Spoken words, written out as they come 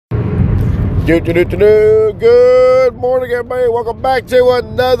Good morning, everybody. Welcome back to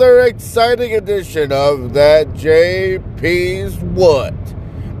another exciting edition of That JP's What.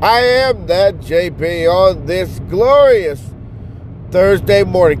 I am That JP on this glorious Thursday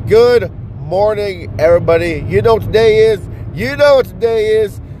morning. Good morning, everybody. You know what today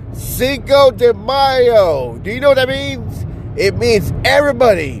is? Cinco de Mayo. Do you know what that means? It means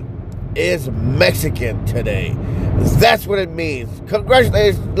everybody is Mexican today. That's what it means.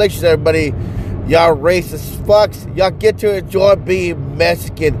 Congratulations, everybody. Y'all racist fucks. Y'all get to enjoy being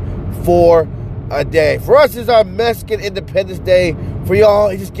Mexican for a day. For us, it's our Mexican Independence Day. For y'all,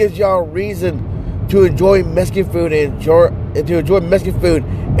 it just gives y'all a reason to enjoy Mexican food and to enjoy Mexican food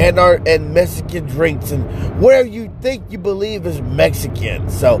and Mexican drinks and whatever you think you believe is Mexican.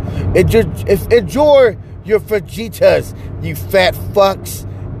 So enjoy your fajitas, you fat fucks.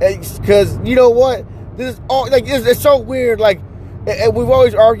 Because you know what? This is all like it's so weird. Like, and we've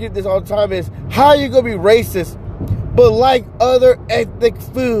always argued this all the time: is how you gonna be racist, but like other ethnic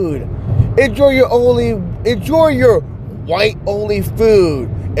food? Enjoy your white only food.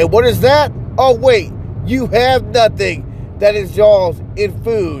 And what is that? Oh wait, you have nothing that is y'all's in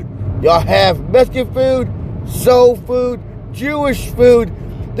food. Y'all have Mexican food, soul food, Jewish food.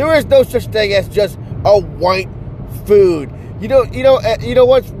 There is no such thing as just a white food. You know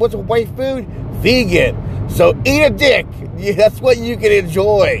what's a white food? Vegan. So eat a dick. Yeah, that's what you can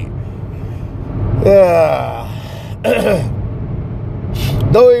enjoy.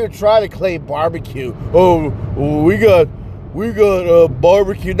 Don't even try to claim barbecue. Oh, we got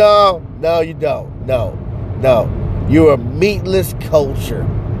barbecue now. No, you don't. No. You're a meatless culture.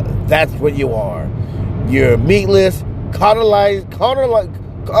 That's what you are. You're meatless, colonizing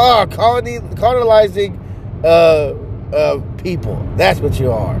people. That's what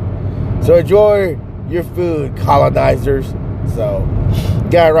you are. So enjoy your food, colonizers. So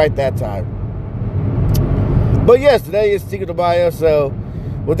got it right that time. But yes, today is Cinco de Mayo. So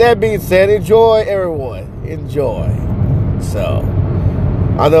with that being said, enjoy, everyone. Enjoy. So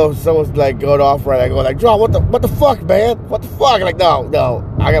I know someone's like going off right. I go like, John, what the fuck, man? What the fuck? Like, no.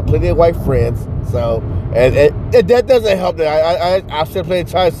 I got plenty of white friends. So and that doesn't help. I've said plenty of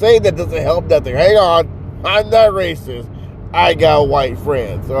times saying that doesn't help nothing. Hang on. I'm not racist. I got white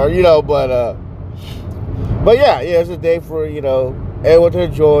friends, but yeah, it's a day for everyone to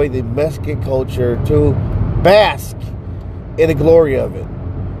enjoy the Mexican culture, to bask in the glory of it,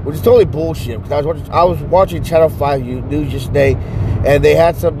 which is totally bullshit. Because I was watching Channel 5 News yesterday, and they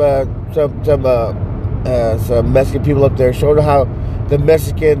had some Mexican people up there showing how the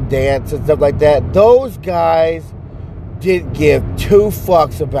Mexican dance and stuff like that. Those guys didn't give two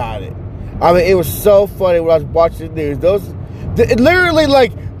fucks about it. I mean, it was so funny when I was watching the news. Literally,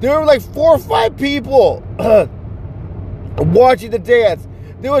 there were 4 or 5 people watching the dance.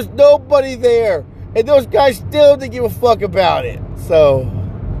 There was nobody there. And those guys still didn't give a fuck about it. So,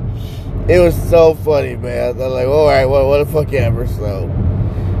 it was so funny, man. I'm like, all right, what the fuck ever. So,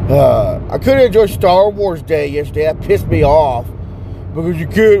 I couldn't enjoy Star Wars Day yesterday. That pissed me off. Because you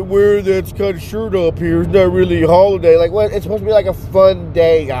can't wear that kind of shirt up here. It's not really a holiday. Like, what? It's supposed to be like a fun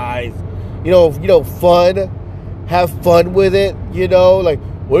day, guys. Fun. Have fun with it, like,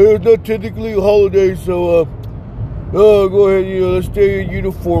 well, it's not technically a holiday, so, go ahead, let's stay in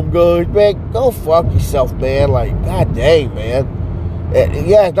uniform, guys. Man, go fuck yourself, man. Like, god dang, man.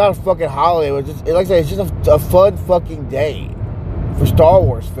 Yeah, it's not a fucking holiday. It's just, like I said, it's just a fun fucking day for Star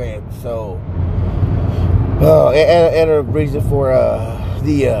Wars fans, so, and a reason for,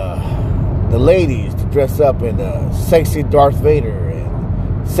 the ladies to dress up in, sexy Darth Vader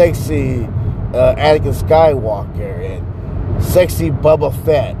and sexy, Anakin Skywalker and sexy Boba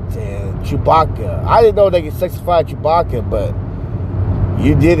Fett and Chewbacca. I didn't know they could sexify Chewbacca, but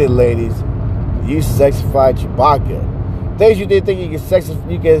you did it, ladies. You sexified Chewbacca. Things you didn't think you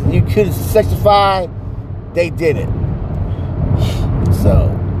could sexify, they did it. So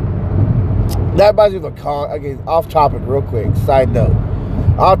that reminds me of a call. Again, off topic, real quick. Side note,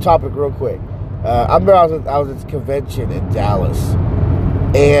 off topic, real quick. I remember I was at this convention in Dallas,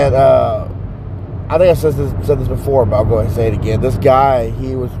 and I think I said this before, but I'll go ahead and say it again. This guy,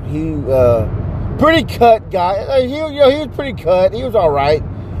 he pretty cut guy. He was pretty cut. He was all right.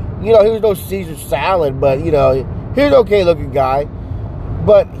 He was no Caesar salad, but he was an okay looking guy.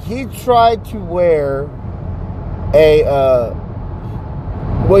 But he tried to wear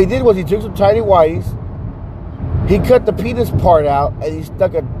what he did was he took some tiny whities, he cut the penis part out, and he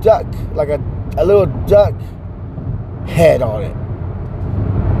stuck a duck, like a little duck head on it.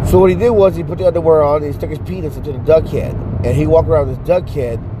 So what he did was he put the underwear on, and he stuck his penis into the duck head, and he walked around with his duck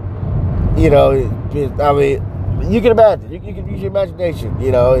head. You can imagine. You can use your imagination.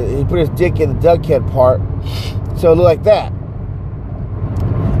 You know, he put his dick in the duck head part, so it looked like that.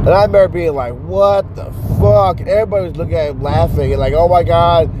 And I remember being like, what the fuck? And everybody was looking at him laughing and like, oh my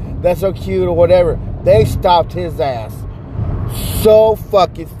God, that's so cute or whatever. They stopped his ass so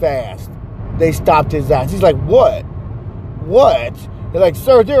fucking fast. They stopped his ass. He's like, what? What? They're like,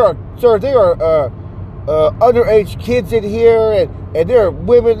 sir, there are underage kids in here and there are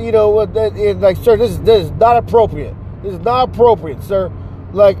women, you know, and like, sir, this is not appropriate. This is not appropriate, sir.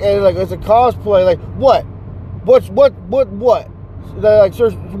 Like, and like, it's a cosplay. Like, what? What? They're like,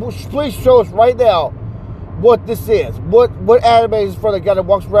 sir, please show us right now what this is. What anime is for the guy that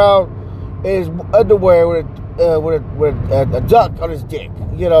walks around in his underwear with a duck on his dick?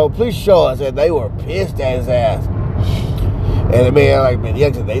 You know, please show us. And they were pissed at his ass. And the man, like, man,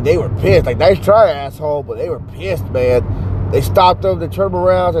 they were pissed. Like, nice try, asshole, but they were pissed, man. They stopped him. They turned him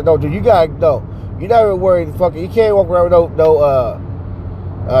around and said, no, dude, you gotta, no. You're not even worried. Fucking, you can't walk around with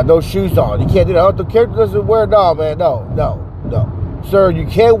no shoes on. You can't do that. The character doesn't wear, no, man, no. Sir, you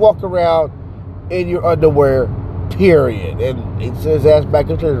can't walk around in your underwear, period. And he sent his ass back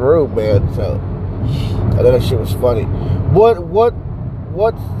into his room, man. So, I know that shit was funny. What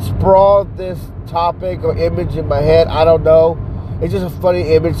sprawled this topic or image in my head? I don't know. It's just a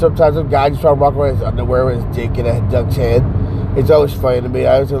funny image sometimes of a guy just trying to walk around in his underwear with his dick in a duck's head. It's always funny to me.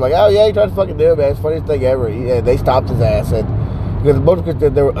 I was like, oh yeah, he tried to fucking do it, man. It's the funniest thing ever. And they stopped his ass. And because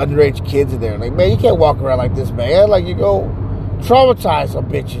there were underage kids in there. Like, man, you can't walk around like this, man. Like, you go traumatize some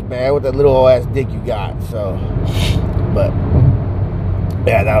bitches, man, with that little old ass dick you got. So, but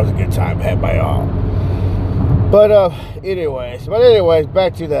yeah, that was a good time had by all. But anyways,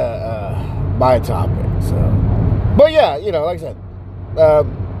 back to the my topic. So, but yeah, you know, like I said,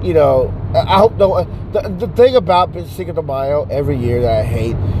 you know, I hope the thing about Cinco de Mayo every year that I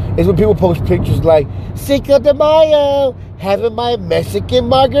hate is when people post pictures like Cinco de Mayo having my Mexican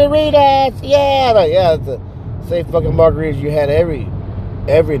margaritas. Yeah, like, yeah, it's the same fucking margaritas you had every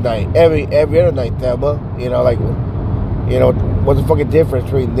night, every other night, Thelma. You know, like, you know, what's the fucking difference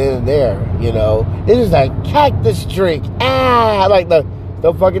between then and there? You know, this is a cactus drink. Like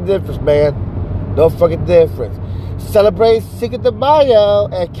no fucking difference, man. No fucking difference. Celebrate Cinco de Mayo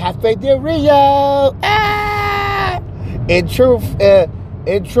at Cafe Del Rio. And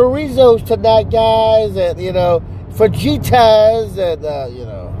chorizos tonight, guys, and you know, fajitas, and you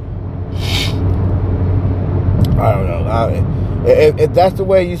know. I don't know. If that's the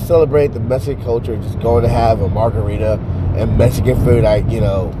way you celebrate the Mexican culture, just going to have a margarita and Mexican food, you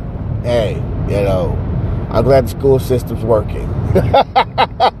know, hey, you know, I'm glad the school system's working.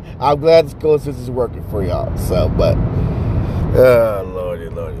 I'm glad the school system's working for y'all. So, but, lordy.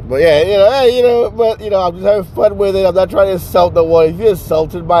 But yeah, you know, hey, you know, but, you know, I'm just having fun with it. I'm not trying to insult no one. If you're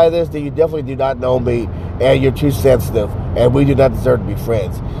insulted by this, then you definitely do not know me, and you're too sensitive, and we do not deserve to be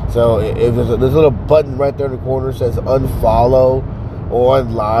friends. So if there's a little button right there in the corner that says unfollow or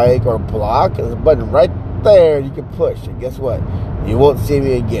unlike or block, there's a button right there you can push. And guess what? You won't see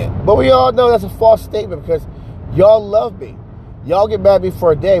me again. But we all know that's a false statement because y'all love me. Y'all get mad at me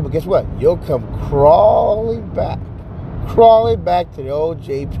for a day, but guess what? You'll come crawling back to the old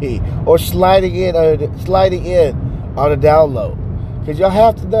JP or sliding in on a download. Because y'all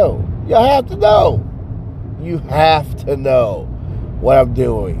have to know. You have to know what I'm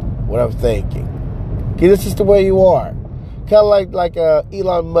doing, what I'm thinking. Because it's just the way you are. Kind of like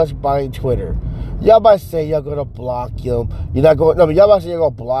Elon Musk buying Twitter. Y'all might say y'all going to block him. You're not going. No, y'all might say you're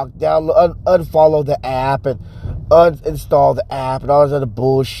going to block, download, unfollow the app, and uninstall the app, and all this other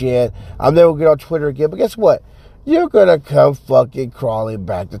bullshit. I'm never going to get on Twitter again. But guess what? You're going to come fucking crawling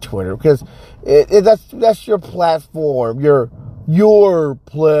back to Twitter because that's your platform, your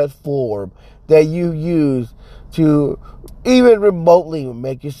platform that you use to even remotely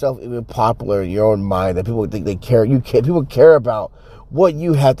make yourself even popular in your own mind, that people think they care. People care about what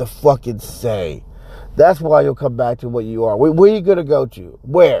you have to fucking say. That's why you'll come back to what you are. Where are you going to go to?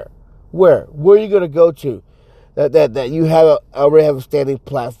 Where are you going to go to? That you already have a standing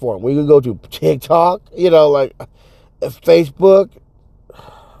platform. Where you going to go to? TikTok? You know, like Facebook?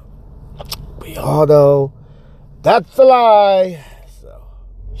 We all know that's a lie. So,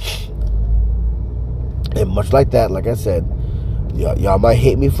 and much like that, like I said, y'all might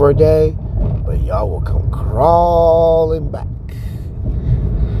hate me for a day, but y'all will come crawling back.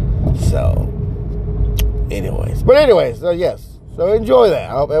 So, anyways, so yes, so enjoy that.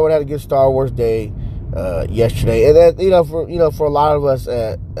 I hope everyone had a good Star Wars day yesterday, and then for a lot of us,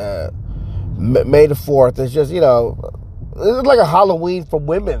 May the 4th is just it's like a Halloween for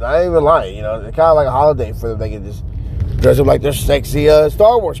women. I ain't even lying, it's kind of like a holiday for them. They can just dress up like they're sexy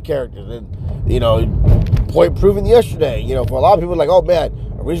Star Wars characters, and point proven yesterday. You know, for a lot of people, like, oh man,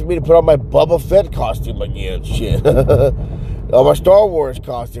 I recently to put on my Boba Fett costume again, shit. Or my Star Wars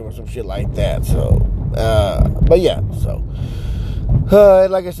costume or some shit like that. So, but yeah, so,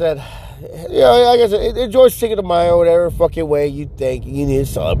 like I said, you know, like I said, enjoy Cinco de Mayo, whatever fucking way you think you need to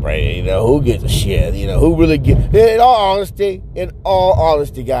celebrate it. You know, who gives a shit? You know, who really gives? In all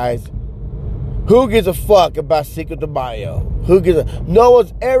honesty, guys, who gives a fuck about Cinco de Mayo? Who gives a? No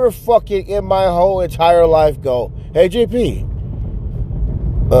one's ever fucking in my whole entire life go, hey JP.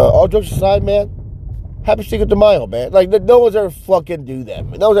 All jokes aside, man, happy Cinco de Mayo, man. Like, no one's ever fucking do that,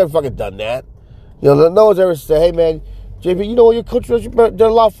 man. No one's ever fucking done that. You know, no one's ever said, hey man, JP, you know what, your culture has done a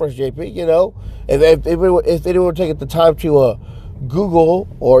lot for us, JP, you know. If they didn't take the time to Google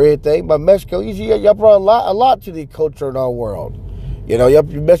or anything, but Mexico, y'all brought a lot to the culture in our world. You know, you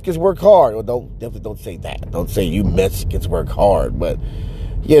Mexicans work hard. Well, definitely don't say that. Don't say you Mexicans work hard, but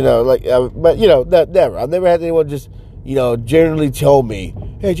you know, like, but you know, never. I've never had anyone just, you know, generally tell me,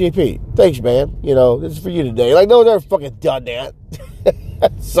 hey JP, thanks man. You know, this is for you today. Like, no one's ever fucking done that.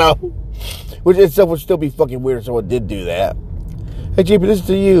 So, which itself would still be fucking weird if someone did do that. Hey JP, this is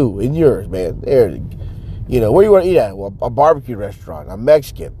to you and yours, man. There, you know, where you want to eat at? Well, a barbecue restaurant. I'm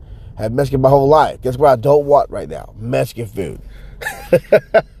Mexican. Had Mexican my whole life. Guess what I don't want right now? Mexican food.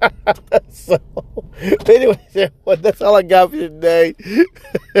 So, anyway, well, that's all I got for you today.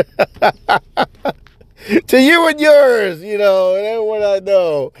 To you and yours, you know, and everyone I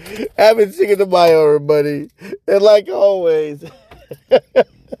know. Happy Cinco de Mayo, everybody. And like always,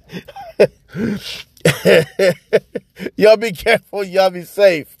 y'all be careful, y'all be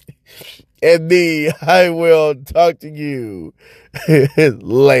safe. And me, I will talk to you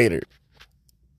later.